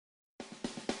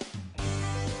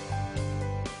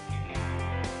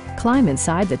climb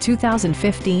inside the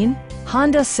 2015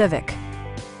 Honda Civic.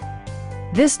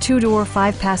 This two-door,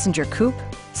 five-passenger coupe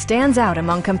stands out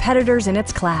among competitors in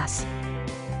its class.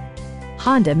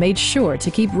 Honda made sure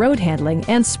to keep road handling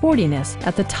and sportiness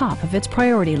at the top of its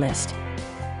priority list.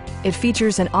 It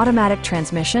features an automatic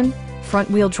transmission,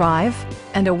 front-wheel drive,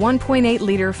 and a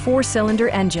 1.8-liter four-cylinder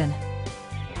engine.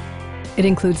 It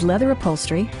includes leather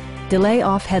upholstery,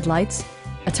 delay-off headlights,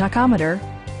 a tachometer,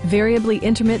 variably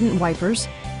intermittent wipers,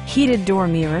 heated door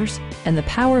mirrors, and the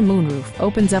power moonroof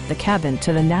opens up the cabin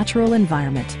to the natural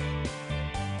environment.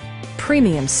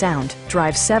 Premium sound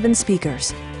drives 7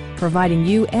 speakers, providing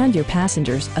you and your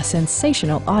passengers a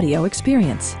sensational audio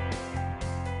experience.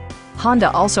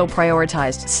 Honda also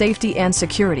prioritized safety and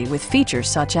security with features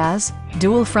such as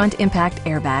dual front impact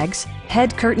airbags,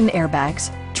 head curtain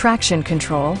airbags, traction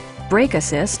control, brake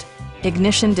assist,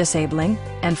 ignition disabling,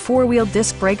 and four-wheel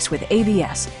disc brakes with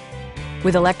ABS.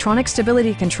 With electronic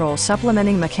stability control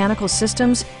supplementing mechanical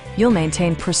systems, you'll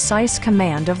maintain precise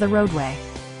command of the roadway.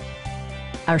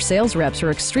 Our sales reps are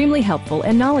extremely helpful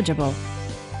and knowledgeable.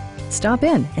 Stop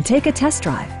in and take a test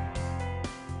drive.